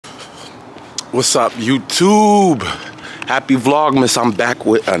What's up, YouTube? Happy Vlogmas. I'm back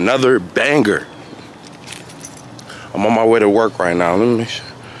with another banger. I'm on my way to work right now. Let me make sure.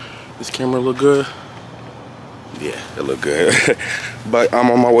 This camera look good? Yeah, it look good. But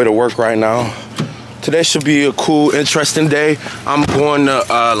I'm on my way to work right now. Today should be a cool, interesting day. I'm going to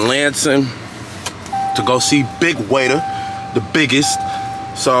Lansing to go see Big Waiter, the biggest.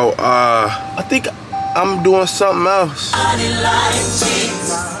 So I think I'm doing something else.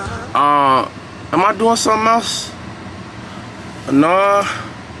 Am I doing something else? Nah.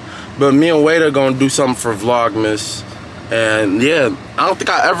 But me and Waiter gonna do something for Vlogmas. And yeah, I don't think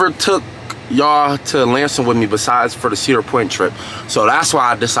I ever took y'all to Lansing with me besides for the Cedar Point trip. So that's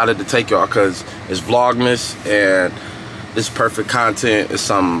why I decided to take y'all, cause it's Vlogmas and it's perfect content. It's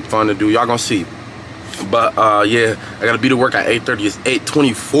something fun to do. Y'all gonna see. But yeah, I gotta be to work at 8:30. It's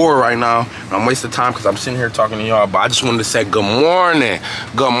 8:24 right now. I'm wasting time because I'm sitting here talking to y'all. But I just wanted to say good morning.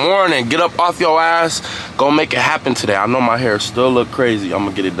 Good morning. Get up off your ass. Go make it happen today. I know my hair still look crazy. I'm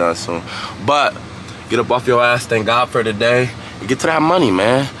gonna get it done soon. But get up off your ass. Thank God for today. And get to that money,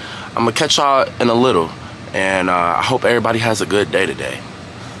 man. I'm gonna catch y'all in a little. And I hope everybody has a good day today.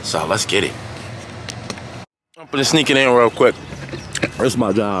 So let's get it. I'm gonna sneak it in real quick. Where's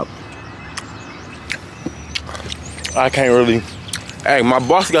my job? I can't really. Hey, my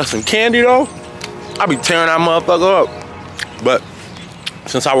boss got some candy though. I be tearing that motherfucker up. But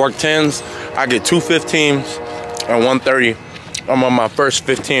since I work 10s, I get 2 15s and 130. I'm on my first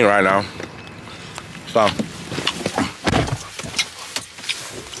 15 right now. So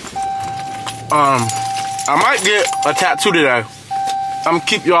I might get a tattoo today. I'm gonna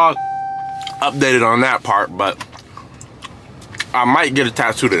keep y'all updated on that part, but I might get a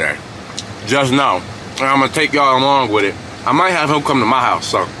tattoo today. Just know. And I'm gonna take y'all along with it. I might have him come to my house,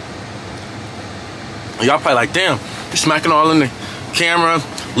 so y'all probably like, damn, you smacking all in the camera,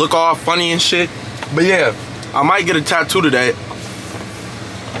 look all funny and shit. But yeah, I might get a tattoo today.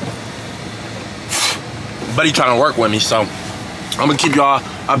 But he trying to work with me, so I'm gonna keep y'all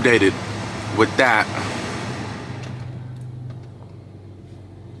updated with that.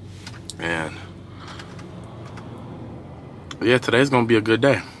 And yeah, today's gonna be a good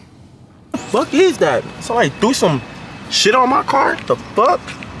day. What the fuck is that? Somebody threw some shit on my car? The fuck?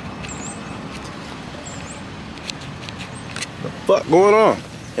 The fuck going on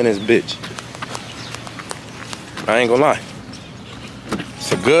in this bitch? I ain't gonna lie.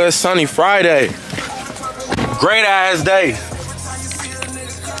 It's a good sunny Friday. Great ass day.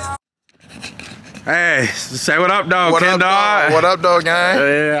 Hey, say what up, dog. What up, dog? What up, dog, gang?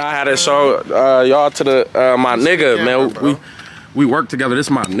 Yeah, I had to show y'all to the my nigga, man. We work together. This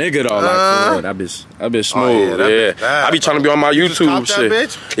is my nigga though. Like, for real. That bitch smooth. Oh, yeah, I be trying to be on my YouTube shit.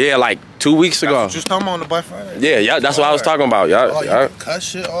 Bitch? Yeah, like 2 weeks ago. Just talking on the Black Friday. Yeah, that's what I was talking about. Yeah, oh, you cut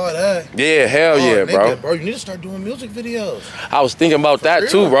shit, all that. Yeah, hell yeah, nigga, bro. You need to start doing music videos. I was thinking about that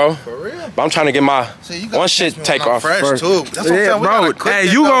too, bro. For real. But I'm trying to get my one shit take off first. Too. That's what yeah, bro.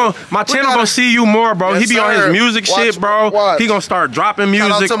 Hey, you gon' my channel gonna see you more, bro. Yes, he be on his music shit, bro. He gonna start dropping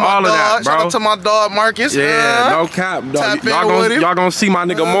music, all of that, bro. Shout out to my dog Marcus. Yeah, no cap, dog. Y'all gonna see my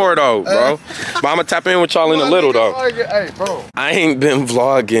nigga more though, bro. But I'm gonna tap in with y'all in a little though. Hey, bro. I ain't been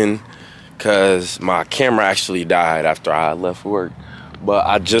vlogging cause my camera actually died after I left work. But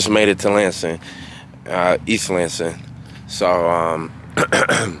I just made it to Lansing, East Lansing. So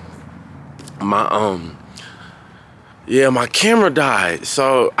yeah, my camera died,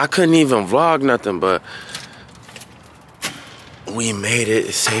 so I couldn't even vlog nothing. But we made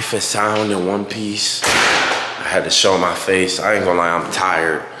it safe and sound in one piece. I had to show my face. I ain't gonna lie, I'm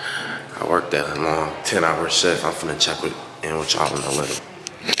tired. I worked that long 10-hour shift. I'm finna check in with y'all in a little.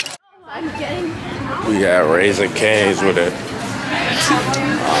 We got Raising Cane's with it.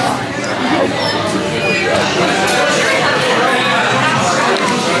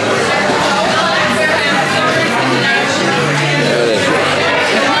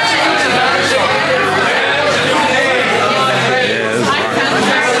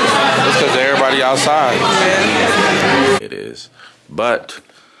 It's because everybody outside. It is. But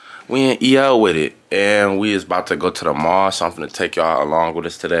we in EL with it, and we is about to go to the mall, so I'm finna take y'all along with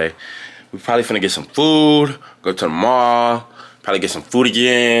us today. We probably finna get some food, go to the mall, probably get some food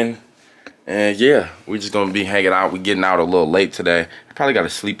again, and yeah, we just gonna be hanging out. We getting out a little late today. I probably got a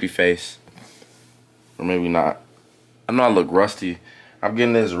sleepy face, or maybe not. I know I look rusty. I'm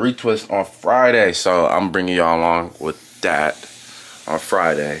getting this retwist on Friday, so I'm bringing y'all along with that on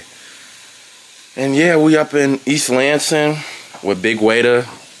Friday. And yeah, we up in East Lansing with Big Waiter.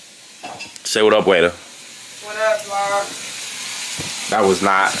 Say what up, Waiter. What up, vlog? That was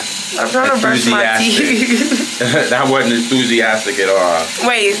not I'm trying to brush my teeth. That wasn't enthusiastic at all.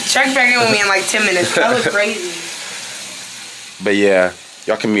 Wait, check back in with me in like 10 minutes. That was crazy. But yeah,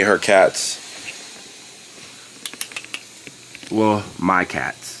 y'all can meet her cats. Well, my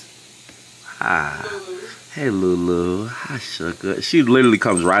cats. Hi. Hey, Lulu. Hi, Sugar. She literally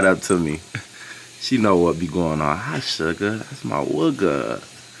comes right up to me. She know what be going on. Hi, Sugar. That's my wooga.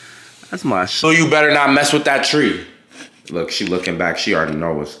 That's my So you better not mess with that tree. Look, she looking back. She already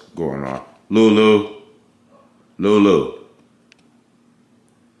know what's going on. Lulu. Lulu.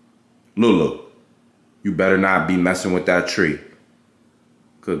 Lulu. You better not be messing with that tree.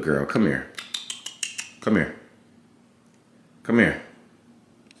 Good girl. Come here. Come here. Come here.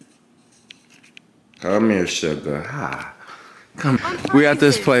 Come here, Sugar. Hi. Come. We at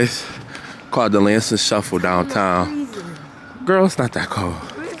this place called the Lansing Shuffle downtown. Girl, it's not that cold.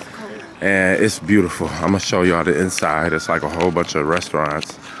 And it's beautiful. I'm gonna show y'all the inside. It's like a whole bunch of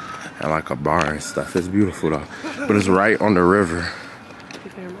restaurants and like a bar and stuff. It's beautiful though. But it's right on the river.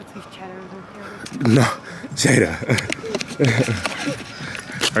 No, Jada.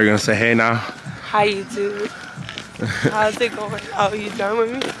 Are you gonna say hey now? Hi, YouTube. How's it going? Oh, you done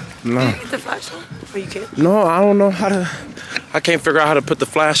with me? No. Can you get the flash on? Or you can't? No, I don't know how to. I can't figure out how to put the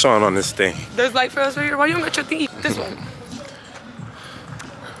flash on this thing. There's light for us right here. Why you don't got your thingy? This one.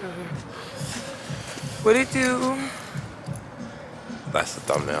 What it do? That's the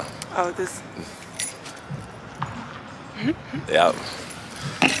thumbnail. Oh, this. Yep.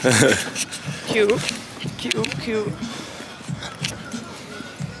 Cute. Cute, cute.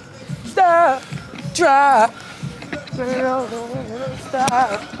 Stop. Drop.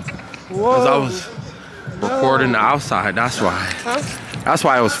 Stop. Whoa. Because I was recording the outside, that's why. Huh? That's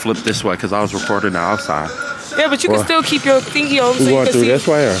why I was flipped this way, because I was recording the outside. Yeah, but you can still keep your thingy on so You you going can through see. this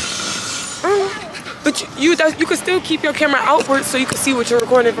way or? But you can still keep your camera outward so you can see what you're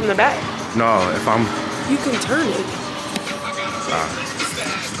recording from the back. No, if I'm... You can turn it.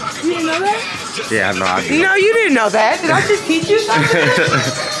 You didn't know that? Yeah, no, I did. No, you didn't know that. Did I just teach you something?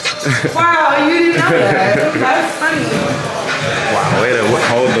 Wow, you didn't know that. That's funny. Wow, way to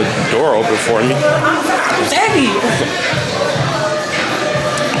hold the door open for me. It's heavy.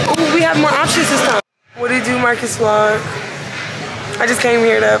 Oh, we have more options this time. What did you do, Marcus Vlog? I just came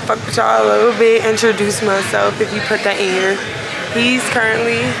here to fuck with y'all a little bit, introduce myself if you put that in here. He's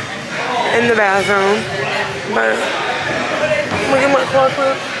currently in the bathroom, but look at my claw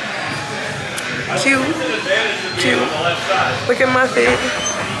clip. Cute, cute. Look at my fit.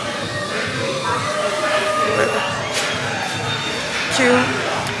 Cute.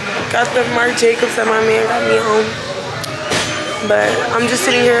 Got the Marc Jacobs that my man got me home. But I'm just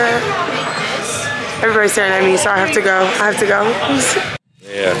sitting here. Everybody's staring at me, so I have to go. I have to go.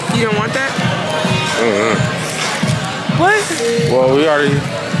 Yeah. You don't want that? Mm-hmm. What? Well, we already...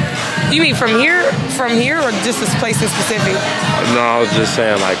 You mean from here? From here or just this place in specific? No, I was just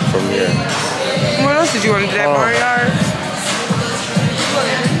saying like from here. What else did you want to do? That bar yard?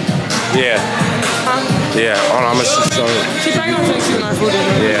 Yeah. Huh? Yeah. Hold on, I'm gonna show you. She probably gonna take some of our food in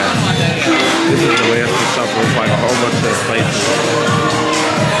there. Yeah. This is the Lansing Shuffle. It's like a whole bunch of places.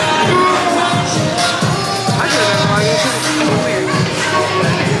 I should have been vlogging too. It's weird.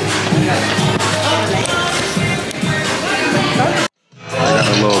 I got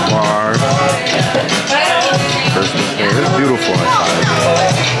a little bar. Christmas thing. It's beautiful inside of here.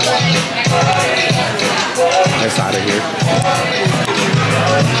 Inside of here.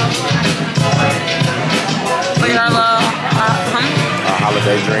 Look at our little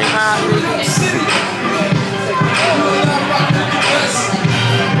Holiday drinks.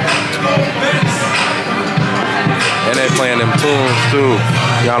 And they playing them tunes too.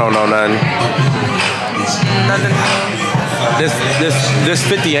 Y'all don't know nothing. Nothing. This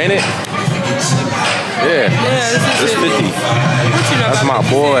 50, ain't it? Yeah. Yeah, this 50. What you know That's about my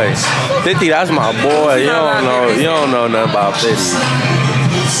boy. 50, that's my boy. You don't know nothing about 50.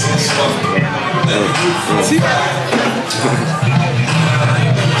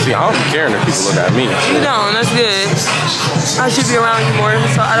 See, I don't be caring if people look at me. You don't, that's good. I should be around you more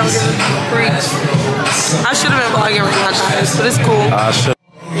so I don't get freaked. I should have been vlogging right now, guys, but it's cool. I should.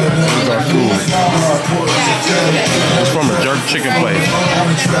 These are food. It's from a jerk chicken place.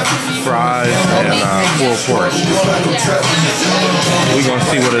 Fries and pulled pork. We're gonna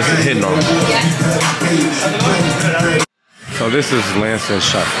see what it's hitting on. So this is Lansing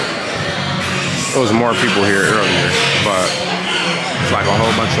Shuffle. There was more people here earlier, but it's like a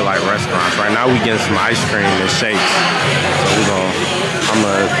whole bunch of like restaurants. Right now we getting some ice cream and shakes. So I'm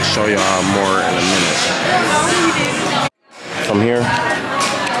gonna show y'all more in a minute. From here.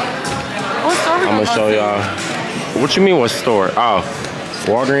 I'm gonna show y'all. What you mean what store? Oh,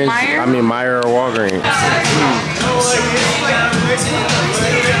 Walgreens? Meyer? I mean Meyer or Walgreens.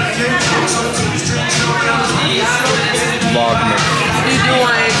 Vlogmas. You do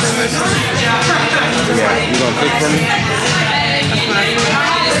want eggs and mushrooms? Yeah, you gonna cook for me? That's what I think.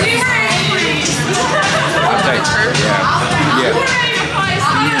 I'll take it. Yeah. You need to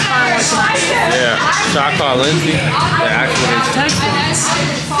find one tonight. Yeah. So I call Lindsay. The actual Lindsay. Text me.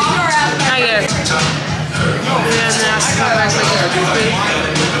 Not yet. And then I have to come back like stupid.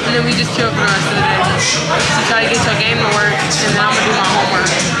 And then we just chill for the rest of the day. You try to get your game to work, and then I'm gonna do my homework.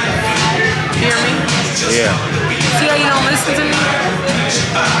 You hear me? Yeah. See how you don't listen to me?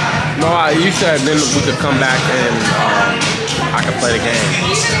 No, you said then we could come back and I can play the game.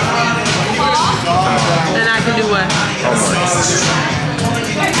 Then I can do what? Homework.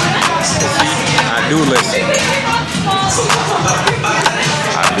 I do listen.